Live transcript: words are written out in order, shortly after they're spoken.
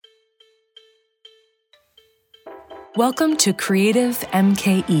Welcome to Creative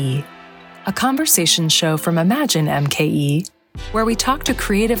MKE, a conversation show from Imagine MKE, where we talk to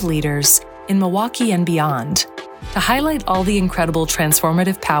creative leaders in Milwaukee and beyond to highlight all the incredible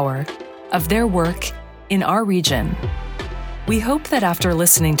transformative power of their work in our region. We hope that after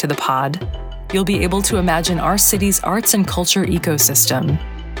listening to the pod, you'll be able to imagine our city's arts and culture ecosystem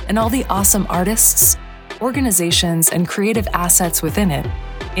and all the awesome artists, organizations, and creative assets within it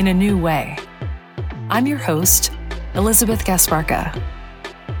in a new way. I'm your host, Elizabeth Gasparka.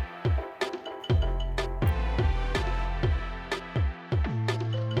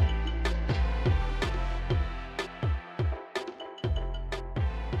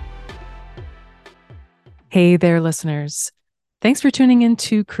 Hey there, listeners. Thanks for tuning in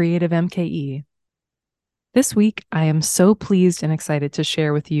to Creative MKE. This week, I am so pleased and excited to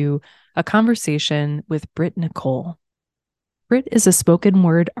share with you a conversation with Brit Nicole. Brit is a spoken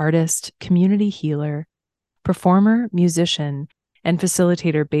word artist, community healer, performer, musician, and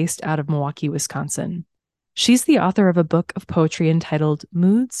facilitator based out of Milwaukee, Wisconsin. She's the author of a book of poetry entitled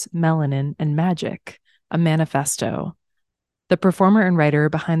Moods, Melanin, and Magic, a Manifesto. The performer and writer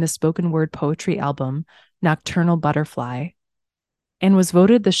behind the spoken word poetry album, Nocturnal Butterfly, and was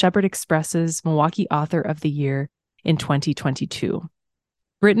voted the Shepherd Express's Milwaukee Author of the Year in 2022.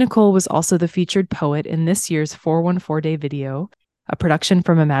 Brit Nicole was also the featured poet in this year's 414 Day video, a production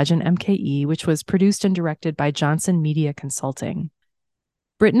from Imagine MKE, which was produced and directed by Johnson Media Consulting.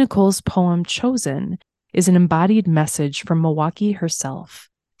 Brit Nicole's poem Chosen is an embodied message from Milwaukee herself,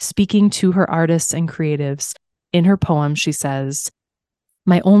 speaking to her artists and creatives. In her poem, she says,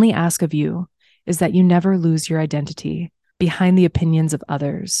 "My only ask of you is that you never lose your identity behind the opinions of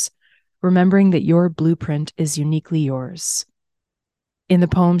others, remembering that your blueprint is uniquely yours." In the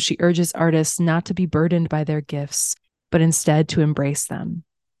poem, she urges artists not to be burdened by their gifts, but instead to embrace them.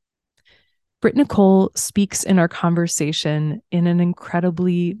 Brit Nicole speaks in our conversation in an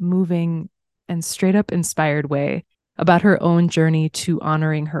incredibly moving and straight up inspired way about her own journey to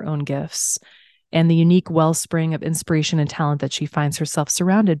honoring her own gifts and the unique wellspring of inspiration and talent that she finds herself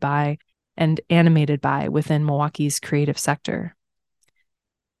surrounded by and animated by within Milwaukee's creative sector.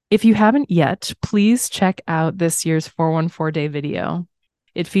 If you haven't yet, please check out this year's 414 Day video.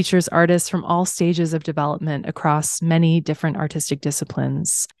 It features artists from all stages of development across many different artistic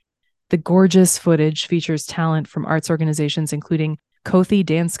disciplines. The gorgeous footage features talent from arts organizations including Kothi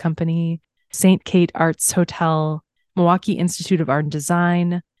Dance Company, St. Kate Arts Hotel, Milwaukee Institute of Art and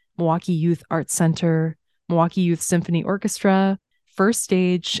Design, Milwaukee Youth Arts Center, Milwaukee Youth Symphony Orchestra, First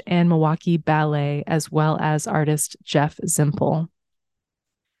Stage, and Milwaukee Ballet, as well as artist Jeff Zimpel.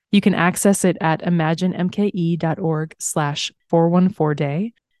 You can access it at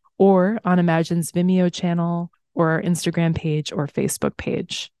imaginemke.org/414day or on Imagine's Vimeo channel or our Instagram page or Facebook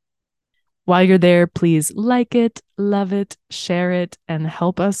page. While you're there, please like it, love it, share it, and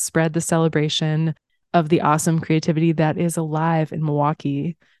help us spread the celebration of the awesome creativity that is alive in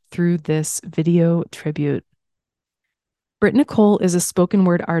Milwaukee through this video tribute. Brit Nicole is a spoken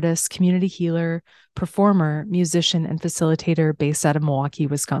word artist, community healer, performer, musician, and facilitator based out of Milwaukee,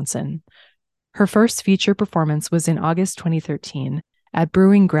 Wisconsin. Her first feature performance was in August 2013 at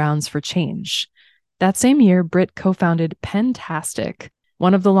Brewing Grounds for Change. That same year, Brit co-founded Pentastic,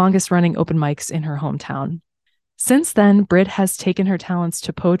 one of the longest-running open mics in her hometown. Since then, Brit has taken her talents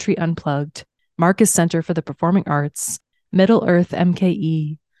to Poetry Unplugged, Marcus Center for the Performing Arts, Middle Earth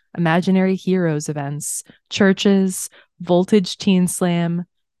MKE, Imaginary Heroes events, churches, Voltage Teen Slam,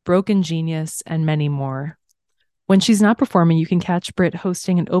 Broken Genius, and many more. When she's not performing, you can catch Brit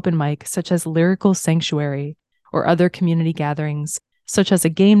hosting an open mic such as Lyrical Sanctuary or other community gatherings such as a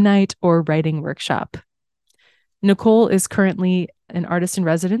game night or writing workshop. Nicole is currently an artist in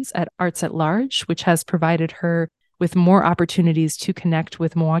residence at Arts at Large, which has provided her with more opportunities to connect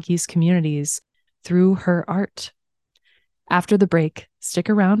with Milwaukee's communities through her art. After the break, stick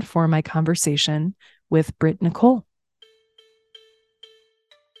around for my conversation with Brit Nicole.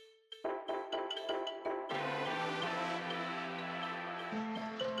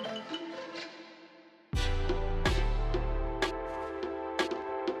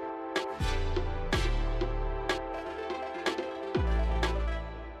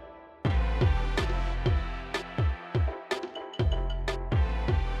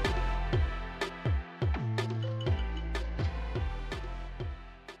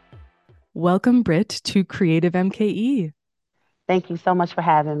 Welcome, Brit, to Creative MKE. Thank you so much for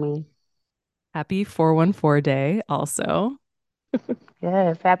having me. Happy 414 Day also.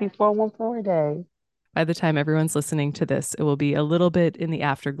 Yes, happy 414 Day. By the time everyone's listening to this, it will be a little bit in the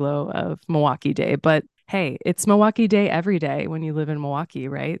afterglow of Milwaukee Day. But hey, it's Milwaukee Day every day when you live in Milwaukee,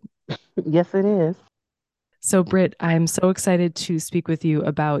 right? Yes, it is. So, Britt, I'm so excited to speak with you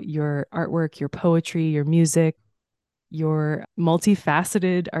about your artwork, your poetry, your music, your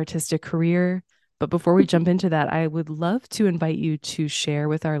multifaceted artistic career. But before we jump into that, I would love to invite you to share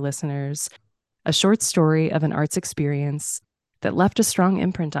with our listeners a short story of an arts experience that left a strong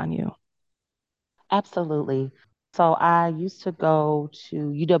imprint on you. Absolutely. So I used to go to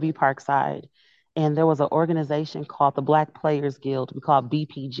UW Parkside, and there was an organization called the Black Players Guild. We call it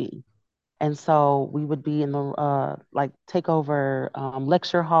BPG. And so we would be in the like take over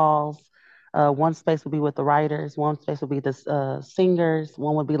lecture halls. One space would be with the writers, one space would be the singers,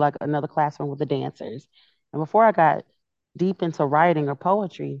 one would be like another classroom with the dancers. And before I got deep into writing or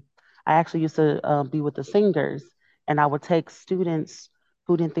poetry, I actually used to be with the singers, and I would take students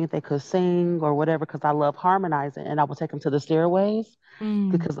who didn't think they could sing or whatever because I love harmonizing, and I would take them to the stairways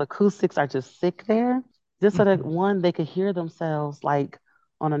Mm, because the acoustics are just sick there. Just so that mhm, one, they could hear themselves like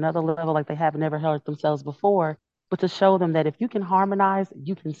on another level, like they have never heard themselves before, but to show them that if you can harmonize,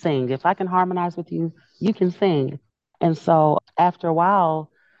 you can sing. If I can harmonize with you, you can sing. And so after a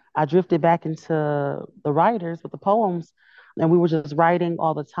while, I drifted back into the writers with the poems, and we were just writing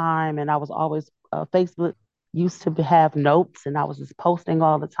all the time. And I was always, Facebook used to have notes, and I was just posting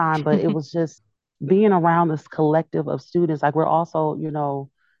all the time, but it was just being around this collective of students. Like we're also,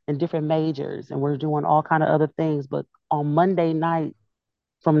 in different majors and we're doing all kind of other things. But on Monday night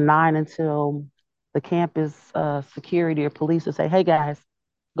from 9 until the campus security or police would say, "Hey guys,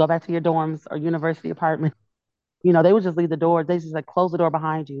 go back to your dorms or university apartment." They would just leave the door. They just like close the door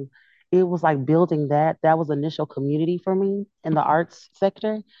behind you. It was like building that. That was initial community for me in the arts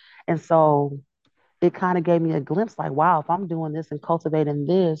sector. And so it kind of gave me a glimpse like, wow, if I'm doing this and cultivating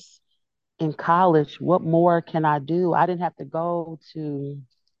this in college, what more can I do? I didn't have to go to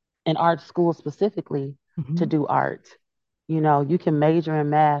an art school specifically to mhm. do art. You can major in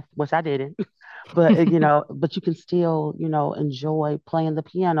math, which I didn't, but but you can still, enjoy playing the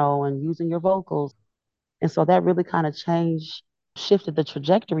piano and using your vocals. And so that really kind of shifted the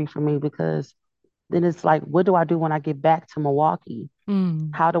trajectory for me because then it's like, what do I do when I get back to Milwaukee?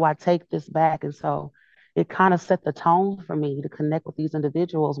 Mm, How do I take this back? And so it kind of set the tone for me to connect with these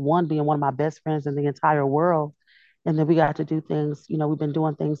individuals, one being one of my best friends in the entire world. And then we got to do things, we've been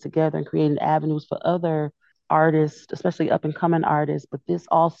doing things together and creating avenues for other artists, especially up and coming artists. But this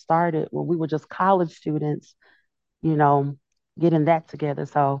all started when we were just college students, you know, getting that together.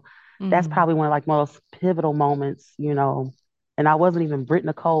 So that's mm, probably one of like most pivotal moments. And I wasn't even Brit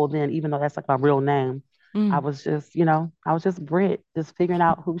Nicole then, even though that's like my real name. I mm. was just, I was just Brit, just figuring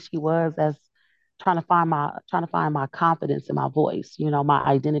out who she was as trying to find my confidence in my voice, my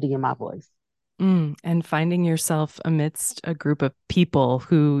identity in my voice. And finding yourself amidst a group of people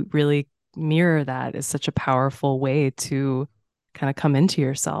who really mirror that is such a powerful way to kind of come into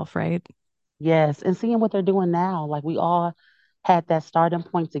yourself, right? Yes. And seeing what they're doing now, like we all had that starting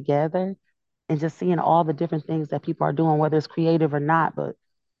point together and just seeing all the different things that people are doing, whether it's creative or not, but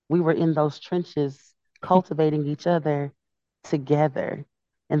we were in those trenches cultivating each other together.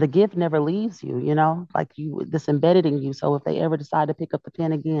 And the gift never leaves you, like this embedded in you. So if they ever decide to pick up the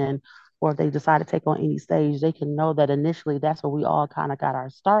pen again, or if they decide to take on any stage, they can know that initially that's where we all kind of got our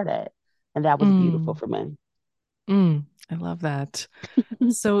start at. And that was beautiful Mm, for me. I love that.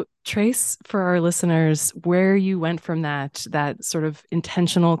 So, trace for our listeners where you went from that sort of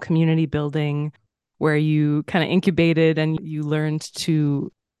intentional community building where you kind of incubated and you learned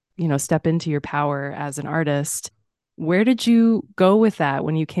to, step into your power as an artist. Where did you go with that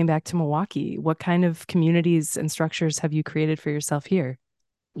when you came back to Milwaukee? What kind of communities and structures have you created for yourself here?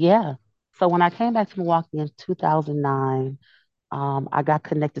 Yeah. So when I came back to Milwaukee in 2009, I got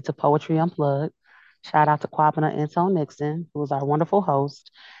connected to Poetry Unplugged. Shout out to Kwabena Anton Nixon, who was our wonderful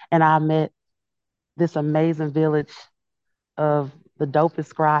host. And I met this amazing village of the dopest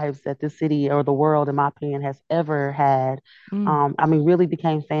scribes that this city or the world, in my opinion, has ever had. Mm, I mean, really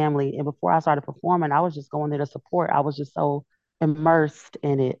became family. And before I started performing, I was just going there to support. I was just so immersed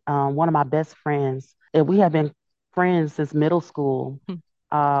in it. One of my best friends, and we have been friends since middle school,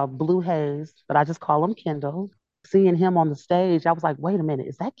 Blue Hayes, but I just call him Kendall. Seeing him on the stage, I was like, wait a minute,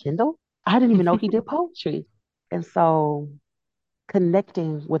 is that Kendall? I didn't even know he did poetry. And so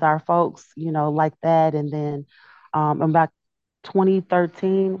connecting with our folks, like that. And then about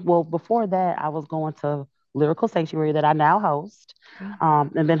 2013, well, before that, I was going to Lyrical Sanctuary that I now host,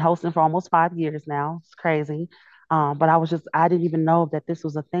 and been hosting for almost 5 years now. It's crazy. But I didn't even know that this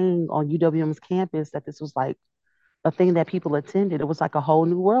was a thing on UWM's campus, that this was like a thing that people attended. It was like a whole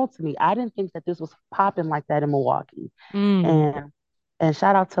new world to me. I didn't think that this was popping like that in Milwaukee. mm, And and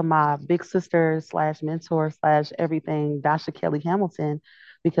shout out to my big sister slash mentor slash everything, Dasha Kelly Hamilton,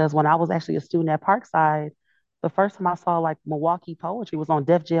 because when I was actually a student at Parkside, the first time I saw like Milwaukee poetry was on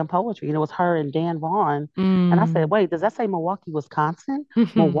Def Jam Poetry, and it was her and Dan Vaughn. And I said, Mm. wait, does that say Milwaukee, Wisconsin?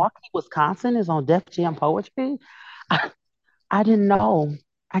 Mhm. Milwaukee, Wisconsin is on Def Jam Poetry? I, I didn't know.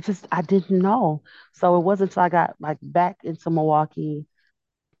 I didn't know. So it wasn't until I got like back into Milwaukee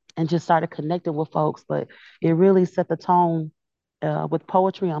and just started connecting with folks. But it really set the tone with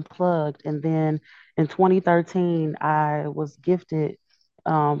Poetry Unplugged. And then in 2013, I was gifted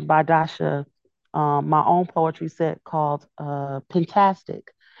by Dasha my own poetry set called Pentastic.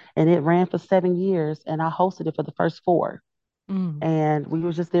 And it ran for 7 years, and I hosted it for the first four. Mm. And we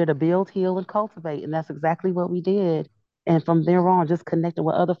were just there to build, heal, and cultivate. And that's exactly what we did. And from there on, just connected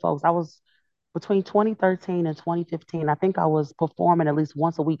with other folks. I was between 2013 and 2015, I think I was performing at least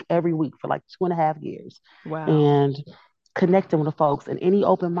once a week, every week for like 2.5 years. Wow. And connecting with folks and any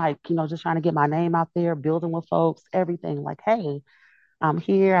open mic, just trying to get my name out there, building with folks, everything like, hey, I'm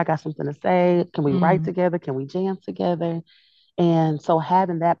here. I got something to say. Can we write Mm. together? Can we jam together? And so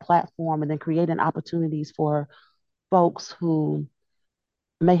having that platform and then creating opportunities for folks who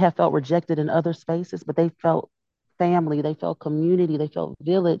may have felt rejected in other spaces, but they felt family, they felt community, they felt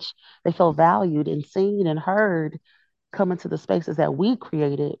village, they felt valued and seen and heard coming to the spaces that we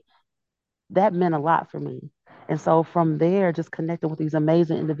created. That meant a lot for me. And so from there, just connecting with these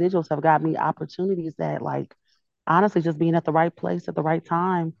amazing individuals have got me opportunities that, like, honestly, just being at the right place at the right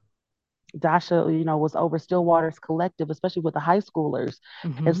time. Dasha, was over Stillwater's collective, especially with the high schoolers.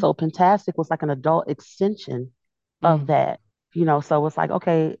 And Mhm. so Pentastic was like an adult extension of Mm. that, so it's like,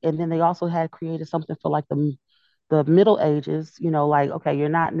 okay. And then they also had created something for like the middle ages, like, okay, you're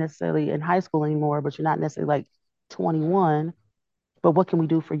not necessarily in high school anymore, but you're not necessarily like 21, but what can we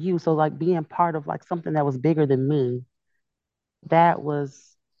do for you? So like being part of like something that was bigger than me, that was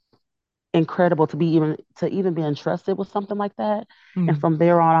incredible to even be entrusted with something like that. And Mm. from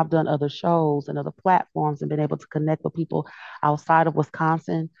there on, I've done other shows and other platforms and been able to connect with people outside of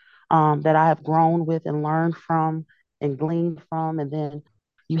Wisconsin that I have grown with and learned from and gleaned from. And then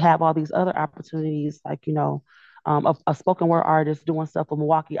you have all these other opportunities, like, a spoken word artist doing stuff with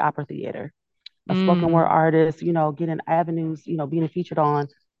Milwaukee Opera Theater, a spoken word Mm. artist, getting avenues, being featured on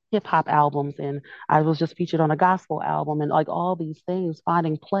hip hop albums. And I was just featured on a gospel album, and like all these things,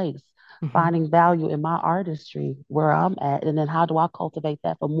 finding place, Mhm. finding value in my artistry where I'm at. And then how do I cultivate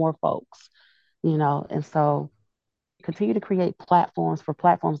that for more folks, And so continue to create platforms for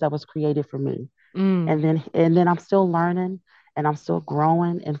platforms that was created for me. Mm. And then I'm still learning and I'm still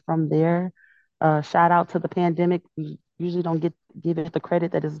growing. And from there, shout out to the pandemic. We usually don't give it the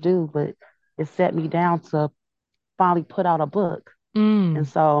credit that is due, but it set me down to finally put out a book. And Mm.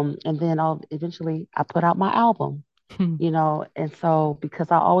 so, and then I put out my album, Hmm. and so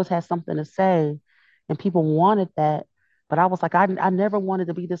because I always had something to say and people wanted that, but I was like, I never wanted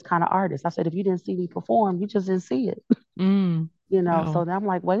to be this kind of artist. I said, if you didn't see me perform, you just didn't see it. Mm. So Wow. then I'm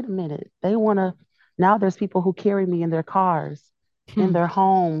like, wait a minute. Now there's people who carry me in their cars, in Hmm. their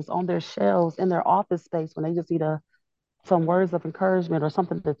homes, on their shelves, in their office space when they just need some words of encouragement or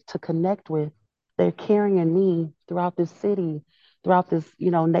something to connect with. They're carrying me throughout this city, throughout this,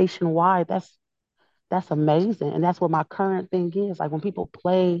 nationwide. That's amazing. And that's what my current thing is. Like when people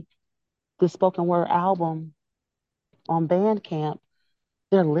play this spoken word album on Bandcamp,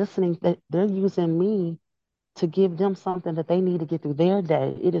 they're listening, they're using me to give them something that they need to get through their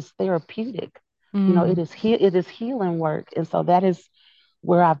day. It is therapeutic. It Mm. is it is healing work. And so that is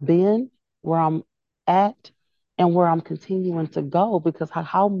where I've been, where I'm at, and where I'm continuing to go, because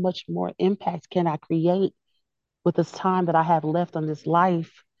how much more impact can I create with this time that I have left on this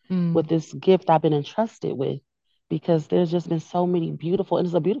life, with Mm. this gift I've been entrusted with? Because there's just been so many beautiful, and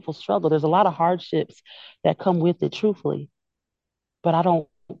it's a beautiful struggle. There's a lot of hardships that come with it, truthfully. But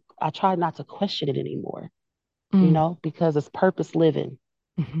I try not to question it anymore, Mm. because it's purpose living.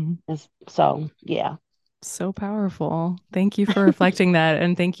 Mhm. And so, yeah. So powerful. Thank you for reflecting that,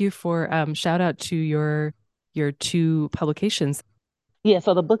 and thank you for shout out to your two publications. Yeah,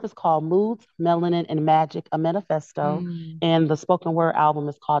 so the book is called Moods, Melanin, and Magic, a Manifesto. Mm. And the spoken word album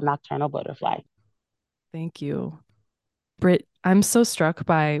is called Nocturnal Butterfly. Thank you. Brit, I'm so struck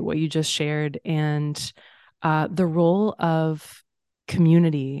by what you just shared and the role of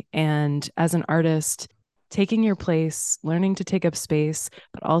community and as an artist, taking your place, learning to take up space,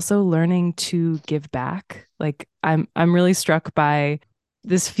 but also learning to give back. Like I'm really struck by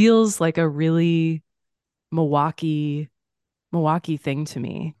this feels like a really Milwaukee Milwaukee thing to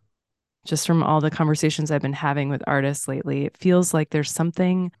me. Just from all the conversations I've been having with artists lately, it feels like there's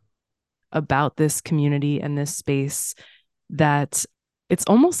something about this community and this space that it's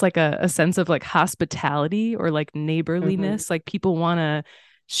almost like a sense of like hospitality or like Mm-hmm. neighborliness. Like people want to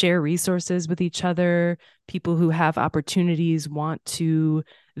share resources with each other. People who have opportunities want to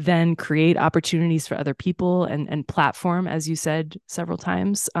then create opportunities for other people and platform, as you said several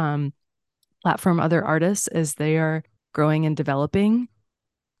times, platform other artists as they are growing and developing.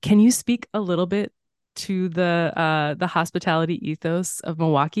 Can you speak a little bit to the hospitality ethos of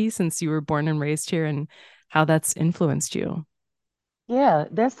Milwaukee since you were born and raised here and how that's influenced you? Yeah,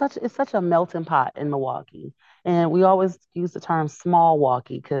 it's such a melting pot in Milwaukee. And we always use the term small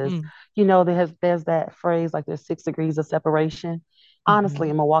walkie because Mm, there's that phrase like there's 6 degrees of separation. Honestly,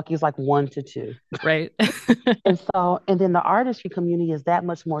 mhm. in Milwaukee it's like 1 to 2. Right. And then the artistry community is that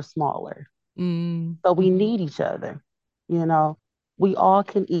much more smaller. Mm, So we mhm, need each other. You know, we all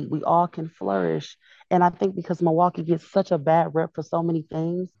can eat, we all can flourish. And I think because Milwaukee gets such a bad rep for so many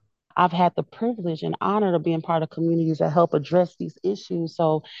things, I've had the privilege and honor of being part of communities that help address these issues.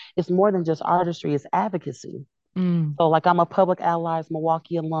 So it's more than just artistry, it's advocacy. mm, So like I'm a Public Allies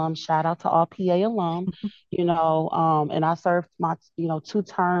Milwaukee alum, shout out to all PA alum, and I served my, 2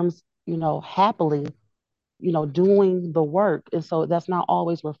 terms, happily, doing the work. And so that's not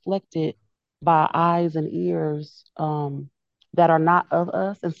always reflected by eyes and ears that are not of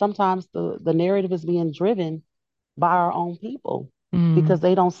us. And sometimes the narrative is being driven by our own people because mm,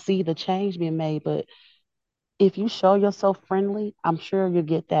 they don't see the change being made. But if you show yourself friendly, I'm sure you'll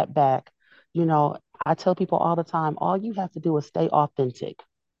get that back. You know, I tell people all the time, all you have to do is stay authentic.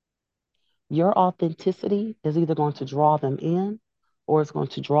 Your authenticity is either going to draw them in or it's going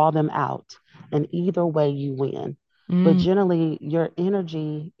to draw them out. And either way, you win. But mm, generally, your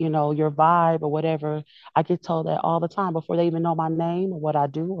energy, your vibe or whatever, I get told that all the time before they even know my name or what I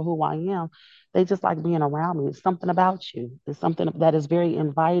do or who I am. They just like being around me. It's something about you, it's something that is very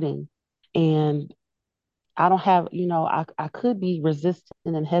inviting. And I don't have, I could be resistant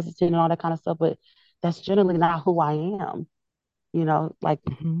and hesitant and all that kind of stuff, but that's generally not who I am. Like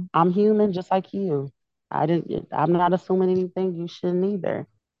mhm, I'm human just like you. I'm not assuming anything you shouldn't either.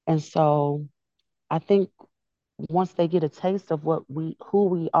 And so I think once they get a taste of who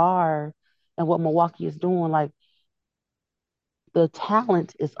we are and what Milwaukee is doing, like the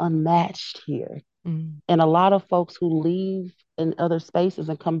talent is unmatched here. mm, And a lot of folks who leave in other spaces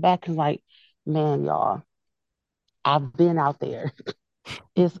and come back is like, man, y'all, I've been out there.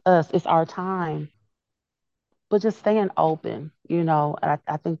 It's us, it's our time. But just staying open,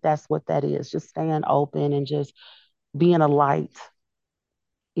 I think that's what that is. Just staying open and just being a light,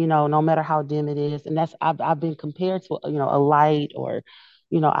 no matter how dim it is. And I've been compared to, a light or,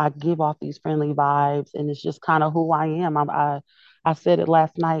 I give off these friendly vibes and it's just kind of who I am. I said it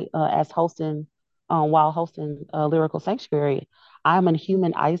last night while hosting Lyrical Sanctuary. I'm a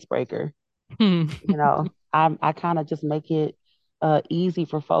human icebreaker. mm, I kind of just make it easy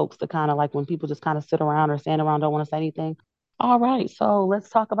for folks to kind of like when people just kind of sit around or stand around, don't want to say anything. All right, so let's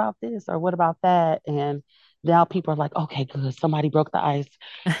talk about this or what about that? And now people are like, okay, good, somebody broke the ice.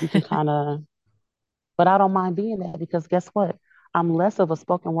 We can kind of, but I don't mind being that because guess what? I'm less of a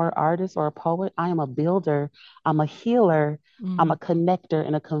spoken word artist or a poet. I am a builder. I'm a healer. I'm mm, a connector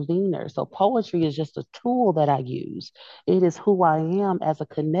and a convener. So poetry is just a tool that I use. It is who I am as a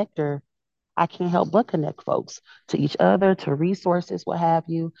connector. I can't help but connect folks to each other, to resources, what have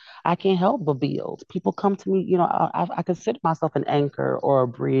you. I can't help but build. People come to me, I consider myself an anchor or a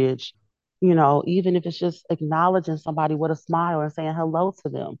bridge, even if it's just acknowledging somebody with a smile and saying hello to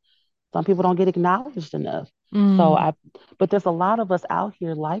them. Some people don't get acknowledged enough. So mm, but there's a lot of us out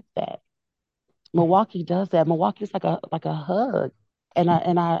here like that. Milwaukee does that. Milwaukee's like a hug. And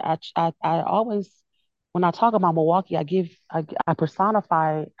I always, when I talk about Milwaukee, I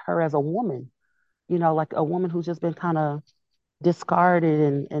personify her as a woman, like a woman who's just been kind of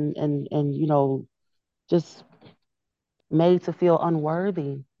discarded and just made to feel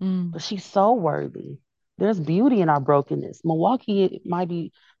unworthy. mm, But she's so worthy. There's beauty in our brokenness. Milwaukee it might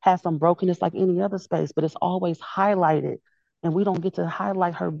be has some brokenness like any other space, but it's always highlighted. And we don't get to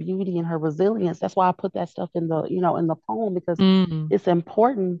highlight her beauty and her resilience. That's why I put that stuff in the poem because mm, it's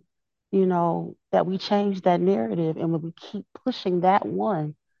important, that we change that narrative and when we keep pushing that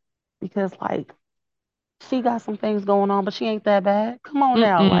one because like she got some things going on, but she ain't that bad. Come on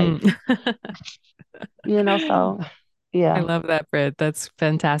now, like, mm. so I yeah. love that, Brit. That's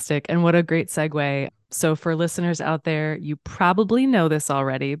fantastic. And what a great segue. So, for listeners out there, you probably know this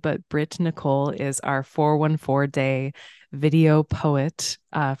already, but Brit Nicole is our 414 day video poet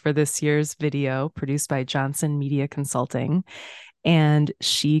for this year's video produced by Johnson Media Consulting. And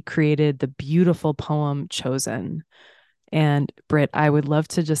she created the beautiful poem Chosen. And Britt, I would love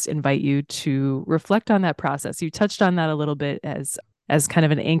to just invite you to reflect on that process. You touched on that a little bit as kind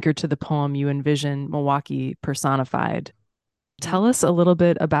of an anchor to the poem. You envision Milwaukee personified. tell us a little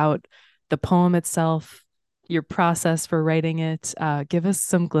bit about the poem itself, your process for writing it. Give us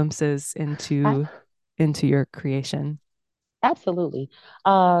some glimpses into your creation. Absolutely.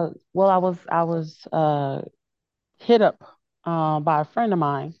 Well, I was hit up by a friend of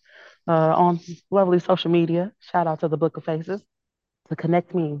mine on lovely social media. Shout out to the Book of Faces to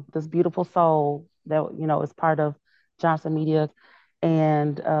connect me with this beautiful soul that is part of Johnson Media,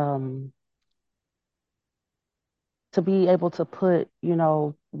 and to be able to put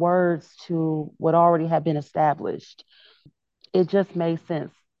words to what already had been established. It just made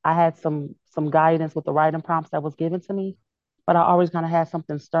sense. I had some guidance with the writing prompts that was given to me, but I always kind of had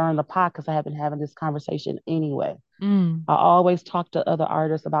something stirring the pot because I have been having this conversation anyway. Mm, I always talk to other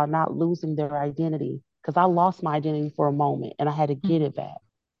artists about not losing their identity because I lost my identity for a moment and I had to get mm, it back.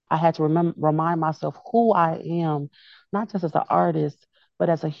 I had to remind myself who I am, not just as an artist, but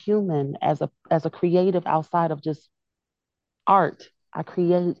as a human, as a creative outside of just art. I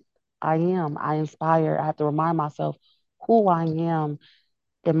create, I inspire. I have to remind myself who I am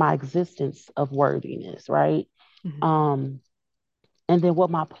in my existence of worthiness, right? mhm, Um, and then what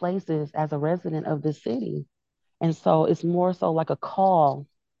my place is as a resident of this city. And so it's more so like a call,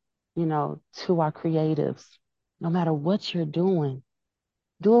 to our creatives. No matter what you're doing,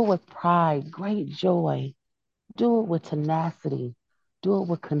 do it with pride, great joy, do it with tenacity, do it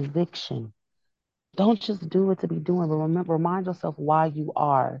with conviction. Don't just do it to be doing, but remember, remind yourself why you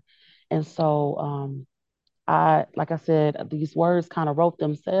are. And so, like I said, these words kind of wrote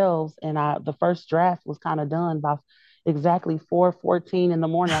themselves, and the first draft was kind of done by exactly 4:14 in the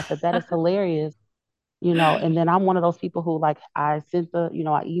morning. I said, that is hilarious, and then I'm one of those people who like I sent I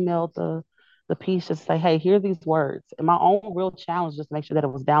emailed the piece just to say, hey, here are these words. And my own real challenge just to make sure that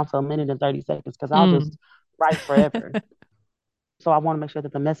it was down to a minute and 30 seconds because I'll mm, just write forever. So I want to make sure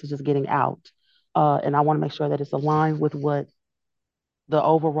that the message is getting out. And I want to make sure that it's aligned with what the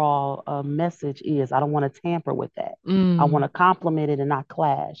overall message is. I don't want to tamper with that. I want mm, to complement it and not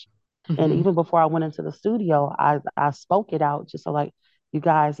clash. And mhm, even before I went into the studio, I spoke it out just so like, you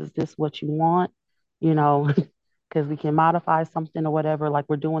guys, is this what you want? You know, because we can modify something or whatever. Like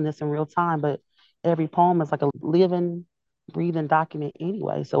we're doing this in real time, but every poem is like a living, breathing document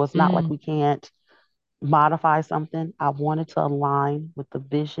anyway. So it's not like mm, we can't modify something. I wanted to align with the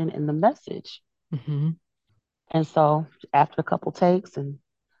vision and the message. mhm, And so after a couple takes and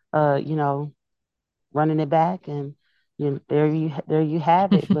uh, you know, running it back and there you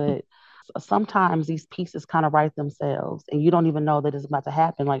have it. But sometimes these pieces kind of write themselves and you don't even know that it's about to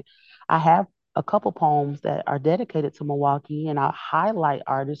happen. Like I have a couple poems that are dedicated to Milwaukee and I highlight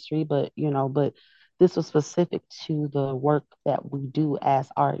artistry, but this was specific to the work that we do as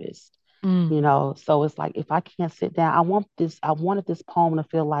artists. mm, So it's like if I can't sit down, I wanted this poem to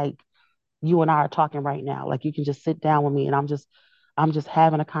feel like you and I are talking right now. Like you can just sit down with me and I'm just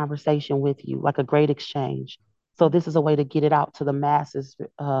having a conversation with you, like a great exchange. So this is a way to get it out to the masses,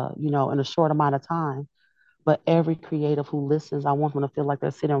 in a short amount of time. But every creative who listens, I want them to feel like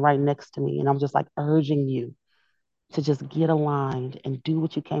they're sitting right next to me. And I'm just like urging you to just get aligned and do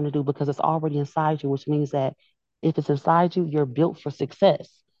what you came to do because it's already inside you, which means that if it's inside you, you're built for success.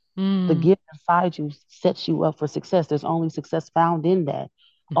 The mm, gift inside you sets you up for success. There's only success found in that.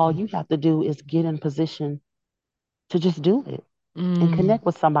 All mhm, you have to do is get in position to just do it and mm, connect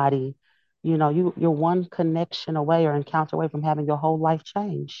with somebody. You're one connection away or encounter away from having your whole life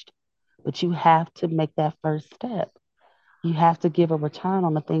changed. But you have to make that first step. You have to give a return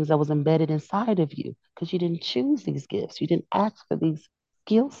on the things that was embedded inside of you because you didn't choose these gifts. You didn't ask for these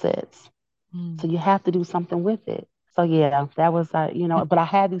skill sets. So mm. you have to do something with it. So yeah, that was but I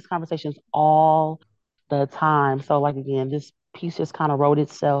had these conversations all the time. So like again, this piece just kind of wrote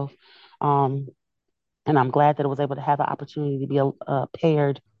itself. Um, and I'm glad that it was able to have the opportunity to be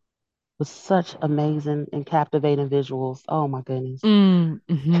paired with such amazing and captivating visuals. Oh my goodness.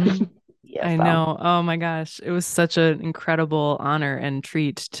 Mhm. Yeah, I so know. Oh my gosh. It was such an incredible honor and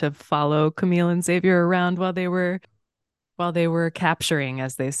treat to follow Camille and Xavier around while they were capturing,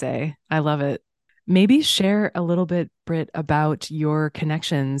 as they say. I love it. Maybe share a little bit, Britt, about your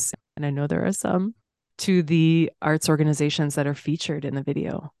connections, and I know there are some, to the arts organizations that are featured in the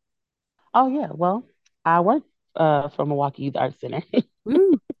video. oh yeah, well, I work for Milwaukee Youth Arts Center.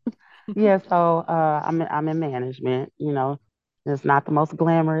 Woo. Yeah, so I'm in management. It's not the most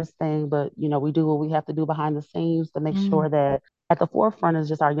glamorous thing, but we do what we have to do behind the scenes to make Mm, sure that at the forefront is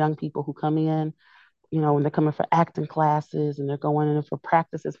just our young people who come in, when they're coming for acting classes and they're going in for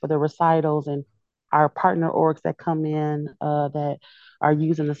practices for their recitals and our partner orgs that come in that are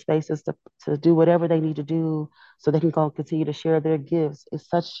using the spaces to do whatever they need to do so they can go continue to share their gifts.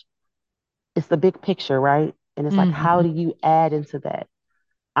 It's the big picture, right? And it's like, how Mm-hmm. do you add into that?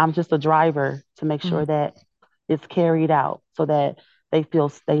 I'm just a driver to make Mm-hmm. sure that it's carried out so that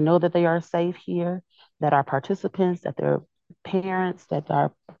they know that they are safe here, that our participants, that their parents, that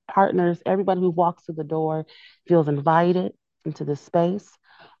our partners, everybody who walks through the door feels invited into this space,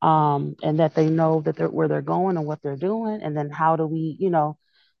 and that they know that where they're going and what they're doing, and then how do we,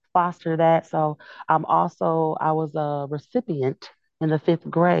 foster that. So I was a recipient in the fifth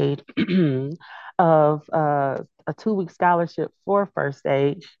grade of a 2 week scholarship for first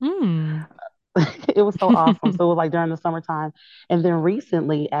aid. Mm. It was so awesome. So it was like during the summertime. And then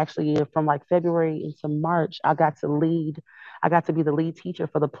recently, actually, from like February into March, I got to be the lead teacher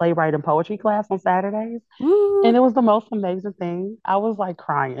for the playwright and poetry class on Saturdays. And Woo. it was the most amazing thing. I was like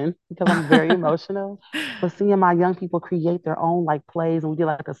crying because I'm very emotional. But seeing my young people create their own like plays, and we did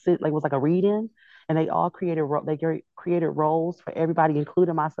like like it was like a read-in, and they all created roles for everybody,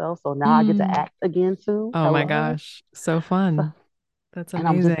 including myself. So now I get to Mm. act again too. Oh my Hello. gosh. So So fun. That's and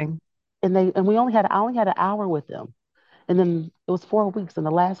I'm just amazing. and I only had an hour with them, and then it was 4 weeks, and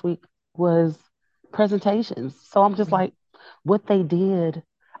the last week was presentations. So I'm just Mm. like, what they did,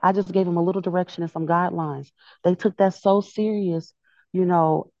 I just gave them a little direction and some guidelines. They took that so serious, you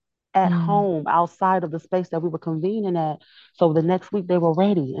know, at Mm. home outside of the space that we were convening at. So the next week they were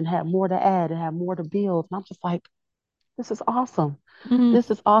ready and had more to add and had more to build. And I'm just like, this is awesome. Mm. This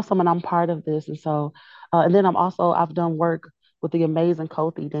is awesome, and I'm part of this. And so, and then I've done work with the amazing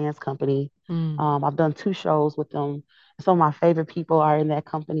Kothi Dance Company. Mm. I've done 2 shows with them. Some of my favorite people are in that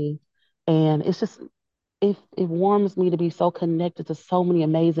company, and it's just it warms me to be so connected to so many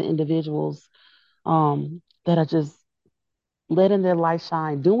amazing individuals that are just letting their light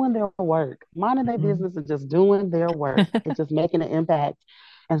shine, doing their work, minding their Mm. business, and just doing their work. It's just making an impact.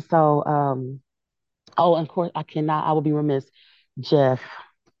 And so, oh, and of course, I would be remiss. Jeff,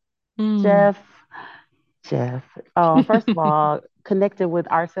 Mm. Jeff, Jeff. First of all, connected with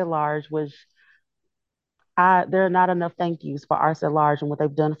Arts at Large, which there are not enough thank yous for Arts at Large and what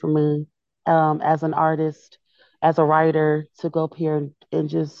they've done for me as an artist, as a writer, to go up here and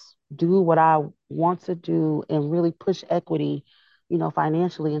just do what I want to do and really push equity,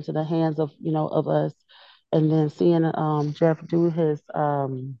 financially into the hands of, of us. And then seeing Jeff do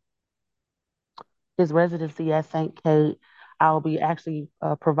his residency at St. Kate, I'll be actually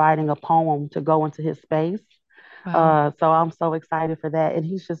providing a poem to go into his space. Wow. So I'm so excited for that. And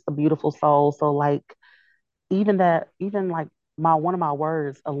he's just a beautiful soul. So like even like my one of my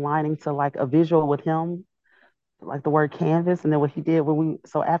words aligning to like a visual with him, like the word canvas, and then what he did when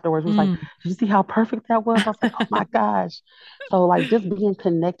so afterwards he was like, Mm. "Did you see how perfect that was?" I was like, "Oh my gosh." So like just being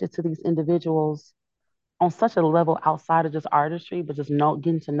connected to these individuals on such a level outside of just artistry, but just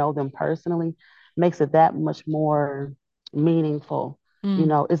getting to know them personally makes it that much more meaningful.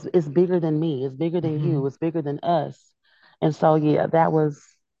 Mm. It's bigger than me, it's bigger than Hmm. you, it's bigger than us. And so yeah, that's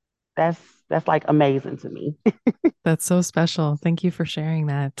that's like amazing to me. That's so special. Thank you for sharing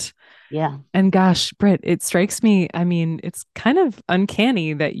that. Yeah. And gosh, Britt, it strikes me, I mean, it's kind of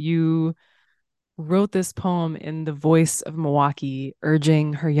uncanny that you wrote this poem in the voice of Milwaukee,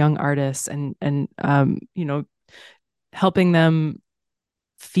 urging her young artists and helping them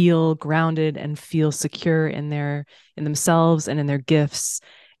feel grounded and feel secure in themselves and in their gifts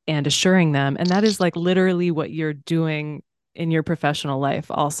and assuring them. And that is like literally what you're doing in your professional life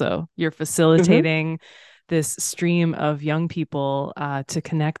also. You're Hmm. facilitating this stream of young people to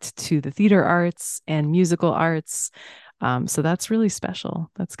connect to the theater arts and musical arts. So that's really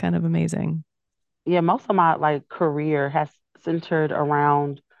special. That's kind of amazing. Yeah, most of my like career has centered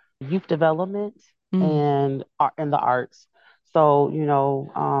around youth development Mm. and art and the arts. So,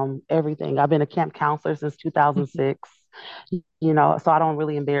 everything. I've been a camp counselor since 2006. So I don't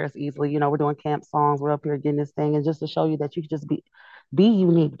really embarrass easily. We're doing camp songs, we're up here getting this thing, and just to show you that you can just be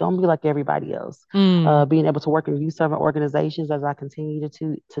unique. Don't be like everybody else. Mm. Being able to work in youth servant organizations as I continue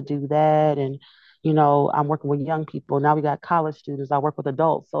to do that. And I'm working with young people. Now we got college students. I work with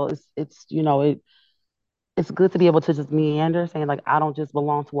adults. So it's good to be able to just meander, saying like I don't just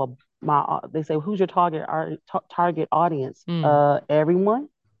belong to a my. They say who's your target audience? Mm. Everyone,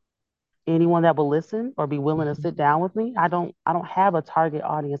 anyone that will listen or be willing to sit down with me. I don't have a target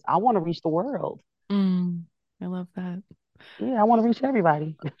audience. I want to reach the world. Mm. I love that. Yeah, I want to reach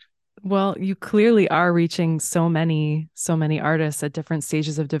everybody. Well, you clearly are reaching so many artists at different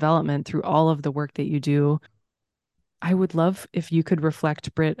stages of development through all of the work that you do. I would love if you could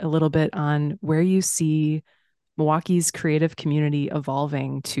reflect, Britt, a little bit on where you see Milwaukee's creative community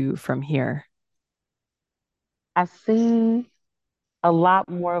evolving to from here. I see a lot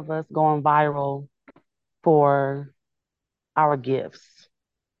more of us going viral for our gifts,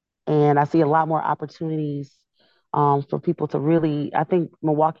 and I see a lot more opportunities for people to really, I think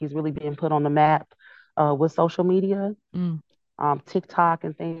Milwaukee's really being put on the map with social media, Mm, TikTok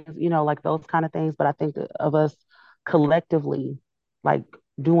and things, like those kind of things. But I think of us collectively, like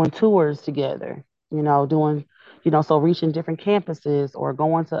doing tours together, doing, so reaching different campuses or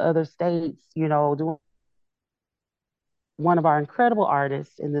going to other states, doing one of our incredible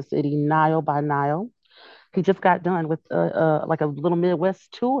artists in the city, Nile by Nile. He just got done with like a little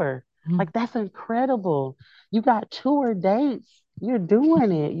Midwest tour. mm, Like that's incredible. You got tour dates. You're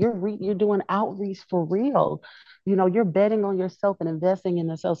doing it. You're doing outreach for real. You're betting on yourself and investing in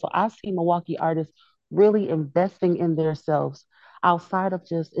yourself. So I see Milwaukee artists really investing in themselves outside of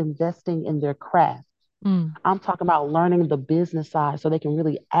just investing in their craft. mm, I'm talking about learning the business side so they can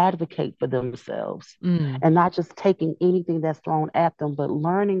really advocate for themselves mm, and not just taking anything that's thrown at them, but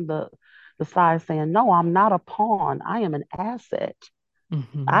learning the side saying, no, I'm not a pawn. I am an asset.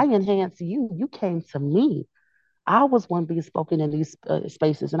 mhm, I enhance you. You came to me. I was one being spoken in these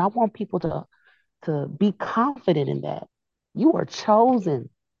spaces, and I want people to be confident in that. You are chosen.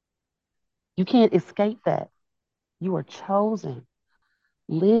 You can't escape that. You are chosen.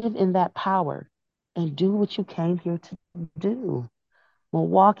 Live in that power and do what you came here to do.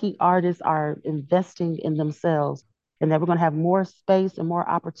 Milwaukee artists are investing in themselves and that we're going to have more space and more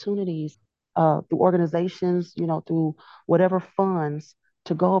opportunities through organizations, through whatever funds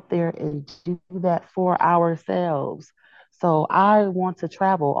to go up there and do that for ourselves. So I want to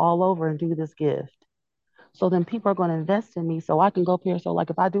travel all over and do this gift. So then people are going to invest in me so I can go up here. So, like,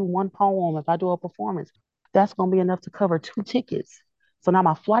 if I do one poem, if I do a performance, that's going to be enough to cover 2 tickets. So now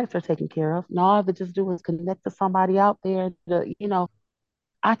my flights are taken care of. Now all I have to just do is connect to somebody out there to,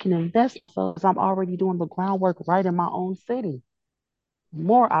 I can invest so I'm already doing the groundwork right in my own city.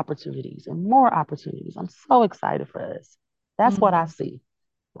 More opportunities and more opportunities. I'm so excited for us. That's what I mm. see.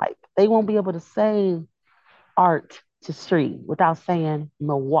 Like they won't be able to say art to street without saying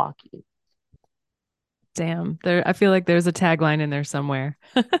Milwaukee. Damn. There, I feel like there's a tagline in there somewhere.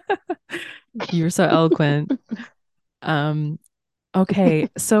 You're so eloquent. Um, okay,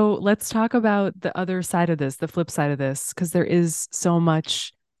 so let's talk about the other side of this, the flip side of this, because there is so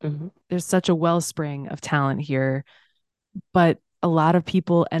much, Mhm. there's such a wellspring of talent here, but a lot of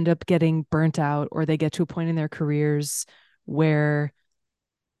people end up getting burnt out or they get to a point in their careers where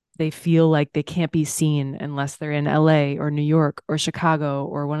they feel like they can't be seen unless they're in LA or New York or Chicago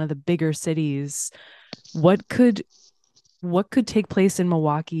or one of the bigger cities. What could what could take place in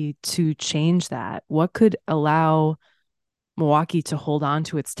Milwaukee to change that? What could allow Milwaukee to hold on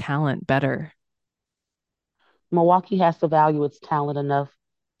to its talent better? Milwaukee has to value its talent enough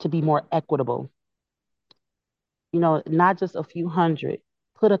to be more equitable. Not just a few hundred.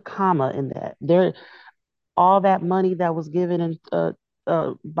 Put a comma in that. There, all that money that was given and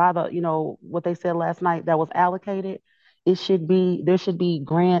by the what they said last night that was allocated, there should be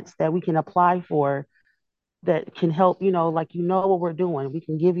grants that we can apply for that can help, like what we're doing. We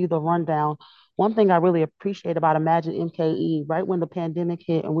can give you the rundown. One thing I really appreciate about Imagine MKE, right when the pandemic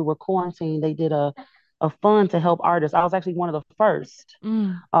hit and we were quarantined, they did a fund to help artists. I was actually one of the first.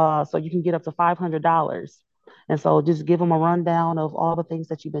 Mm, So you can get up to $500. And so just give them a rundown of all the things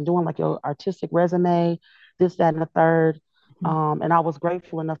that you've been doing, like your artistic resume, this, that, and the third. mm, And I was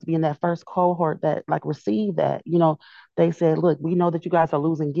grateful enough to be in that first cohort that like received that. They said, look, we know that you guys are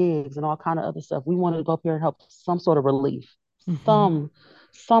losing gigs and all kind of other stuff. We wanted to go up here and help some sort of relief, mhm, some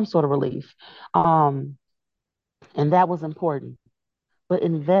some sort of relief. Um, and that was important. But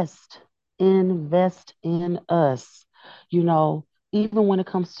invest in us. You know, Even when it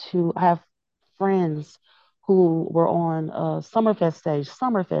comes to, I have friends who were on Summerfest stage.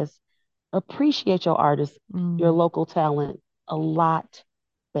 Summerfest, appreciate your artists, your mm, local talent a lot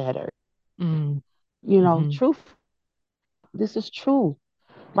better. mm, mhm, Truth, this is true.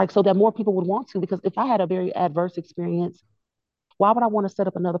 Like, so that more people would want to, because if I had a very adverse experience, why would I want to set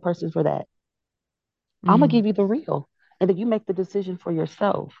up another person for that? I'm going to mm, give you the real. And then you make the decision for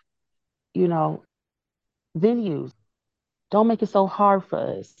yourself. You know, Venues, don't make it so hard for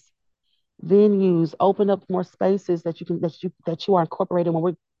us. Venues, open up more spaces that you are incorporating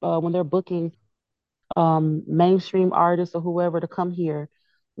when they're booking mainstream artists or whoever to come here.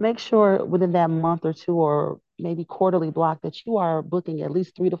 Make sure within that month or two or maybe quarterly block that you are booking at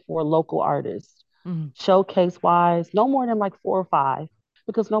least 3 to 4 local artists. mm, Showcase wise, no more than like 4 or 5,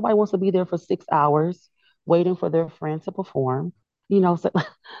 because nobody wants to be there for 6 hours waiting for their friend to perform. So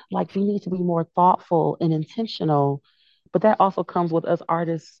like we need to be more thoughtful and intentional, but that also comes with us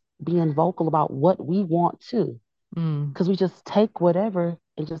artists being vocal about what we want to, mm, because we just take whatever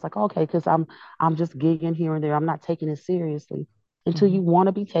and just like, okay, because I'm just gigging here and there. I'm not taking it seriously until you mhm, want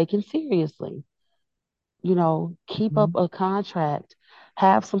to be taken seriously. Keep up Mhm. a contract,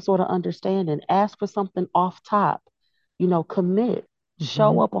 have some sort of understanding, ask for something off top, commit,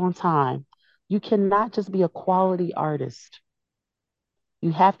 show Mhm. up on time. You cannot just be a quality artist.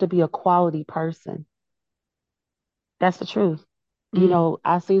 You have to be a quality person. That's the truth. Mm.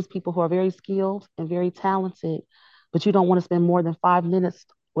 I've seen people who are very skilled and very talented, but you don't want to spend more than 5 minutes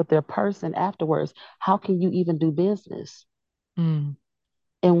with their person afterwards. How can you even do business? Mm.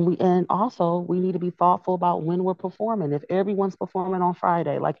 And also we need to be thoughtful about when we're performing. If everyone's performing on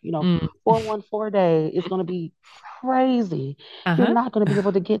Friday, like Mm. 414 day is going to be crazy. You're Uh-huh. not going to be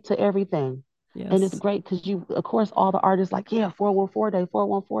able to get to everything. And it's Yes. great because of course, all the artists like, yeah, 414 day,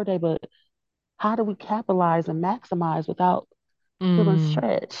 414 day. But how do we capitalize and maximize without feeling Mm.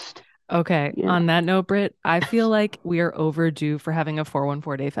 stretched? Okay. You On know, that note, Britt, I feel like we are overdue for having a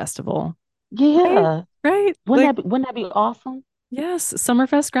 414 day festival. Right? yeah. Right? Wouldn't Like, that be awesome? yes,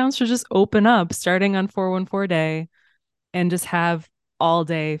 Summerfest grounds should just open up starting on 414 day and just have all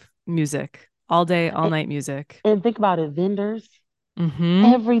day music, all day, all And, night music. and think about it, vendors, Mm-hmm.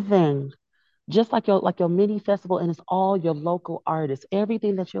 everything. Just like your mini festival, and it's all your local artists.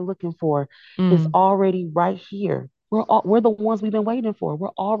 Everything that you're looking for is Mm. already right here. We're the ones we've been waiting for.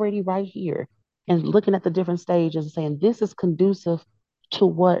 We're already right here, and looking at the different stages and saying this is conducive to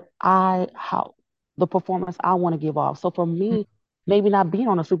what I how the performance I want to give off. So for me, maybe not being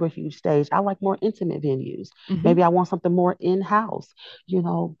on a super huge stage, I like more intimate venues. Mm-hmm. Maybe I want something more in house,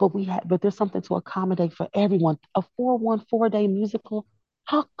 but there's something to accommodate for everyone. A 414 day musical,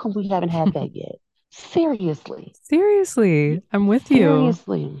 how come we haven't had that yet? Seriously. Seriously, I'm with you.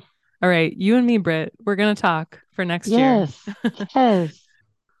 Seriously. All right, you and me, Britt, we're gonna talk for next year. Yes. Yes.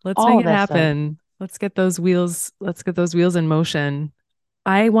 Let's All make of it that stuff. happen. Let's get those wheels in motion.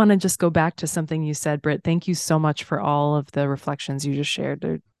 I want to just go back to something you said, Britt. Thank you so much for all of the reflections you just shared.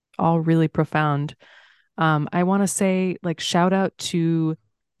 They're all really profound. I want to say, like, shout out to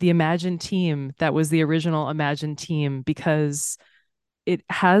the Imagine team that was the original Imagine team because it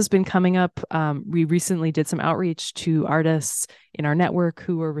has been coming up. We recently did some outreach to artists in our network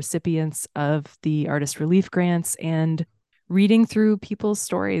who were recipients of the artist relief grants and reading through people's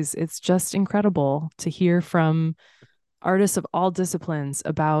stories. It's just incredible to hear from artists of all disciplines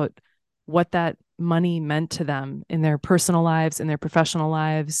about what that money meant to them in their personal lives, in their professional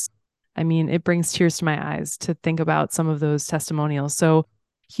lives. I mean, it brings tears to my eyes to think about some of those testimonials. So,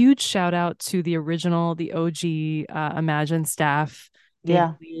 huge shout out to the original, the OG Imagine staff, David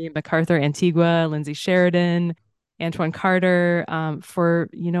Yeah. Lee, MacArthur Antigua, Lindsay Sheridan, Antoine Carter, for,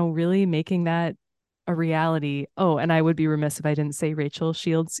 really making that a reality. Oh, and I would be remiss if I didn't say Rachel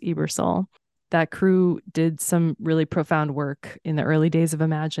Shields Ebersol. That crew did some really profound work in the early days of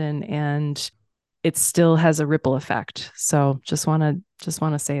Imagine, and it still has a ripple effect. So just want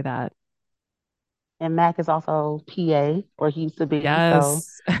to say that. And Mac is also PA, or he used to be. So,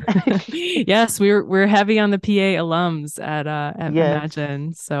 Yes. Yes, we're heavy on the PA alums at yes.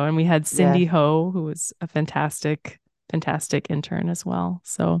 Imagine. So, and we had Cindy Yes. Ho, who was a fantastic intern as well.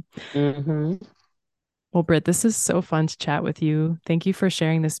 So, Hmm. well, Britt, this is so fun to chat with you. Thank you for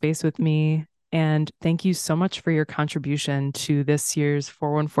sharing this space with me. And thank you so much for your contribution to this year's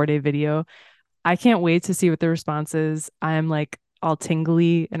 414 day video. I can't wait to see what the response is. I'm like all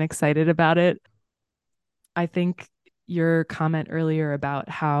tingly and excited about it. I think your comment earlier about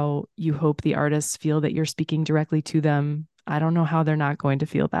how you hope the artists feel that you're speaking directly to them, I don't know how they're not going to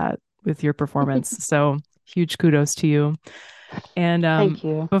feel that with your performance. So huge kudos to you. And Thank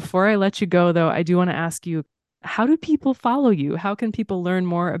you. before I let you go, though, I do want to ask you, how do people follow you? How can people learn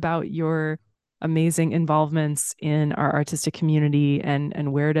more about your amazing involvements in our artistic community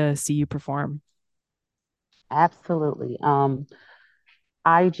and where to see you perform? Absolutely.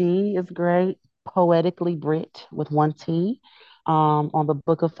 IG is great. Poetically Brit with one T. On the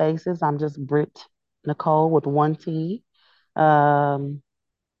Book of Faces, I'm just Brit Nicole with one T. Um,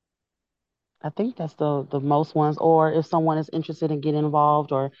 I think that's the most ones. Or if someone is interested in getting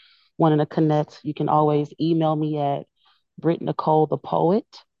involved or wanting to connect, you can always email me at Brit Nicole the Poet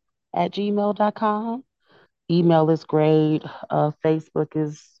at gmail.com. Email is great. Facebook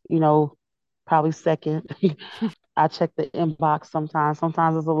is, probably second. I check the inbox sometimes.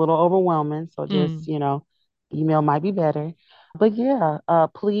 Sometimes it's a little overwhelming. So Mm. just, email might be better. But yeah,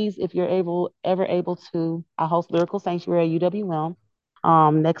 please, if you're ever able to, I host Lyrical Sanctuary at UWM.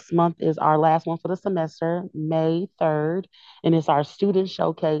 Next month is our last one for the semester, May 3rd, and it's our student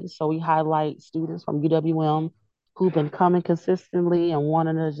showcase. So we highlight students from UWM who've been coming consistently and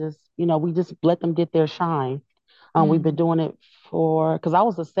wanting to just, we just let them get their shine. We've been Mm. doing it because I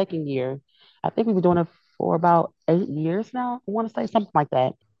was the second year. I think we've been doing it for about 8 years now. I want to say something like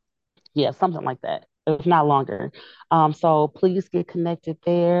that. Yeah, something like that. if not longer. So please get connected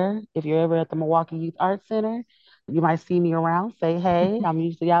there. If you're ever at the Milwaukee Youth Arts Center, you might see me around. Say hey. I'm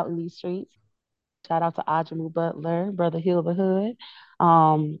usually out in these streets. Shout out to Ajamu Butler, Brother Hill the Hood.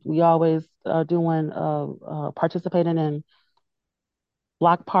 We always are doing participating in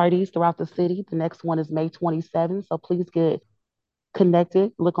block parties throughout the city. The next one is May 27th. So please get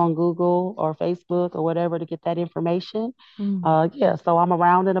connected. Look on Google or Facebook or whatever to get that information. Mm. Yeah, so I'm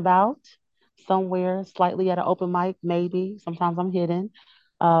around and about somewhere, slightly at an open mic, maybe. Sometimes I'm hidden.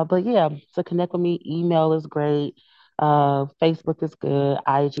 But yeah, to connect with me, email is great. Facebook is good.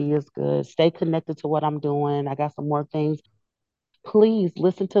 IG is good. Stay connected to what I'm doing. I got some more things. Please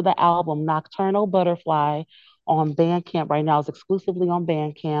listen to the album Nocturnal Butterfly on Bandcamp right now. It's exclusively on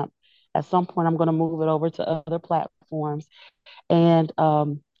Bandcamp. At some point, I'm going to move it over to other platforms. And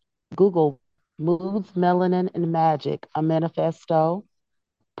Google Moods, Melanin, and Magic, a manifesto.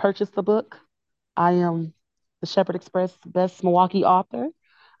 Purchase the book. I am the Shepherd Express Best Milwaukee author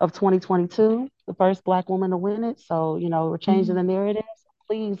of 2022, the first Black woman to win it. So, we're changing Mm. the narrative.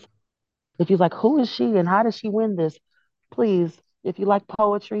 Please, if you're like, who is she and how did she win this? Please, if you like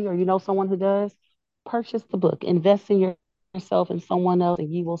poetry or you know someone who does, purchase the book. Invest in yourself and someone else,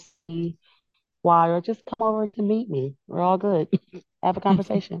 and you will see why. Or just come over to meet me. We're all good. Have a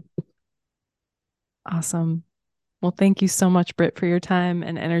conversation. Awesome. Well, thank you so much, Britt, for your time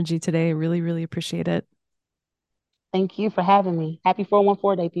and energy today. Really, really appreciate it. Thank you for having me. Happy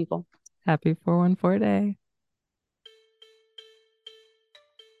 414 Day, people. Happy 414 day.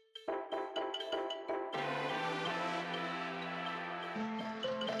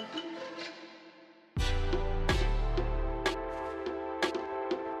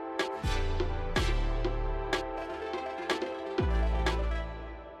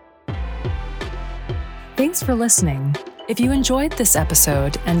 Thanks for listening. If you enjoyed this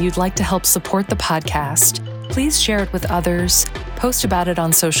episode and you'd like to help support the podcast, please share it with others, post about it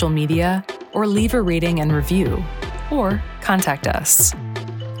on social media, or leave a rating and review, or contact us.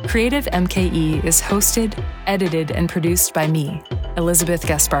 Creative MKE is hosted, edited, and produced by me, Elizabeth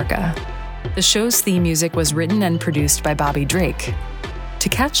Gasparka. The show's theme music was written and produced by Bobby Drake. To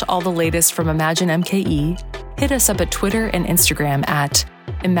catch all the latest from Imagine MKE, hit us up at Twitter and Instagram at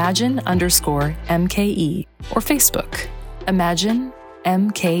Imagine_MKE or Facebook, Imagine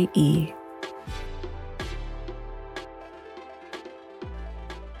MKE.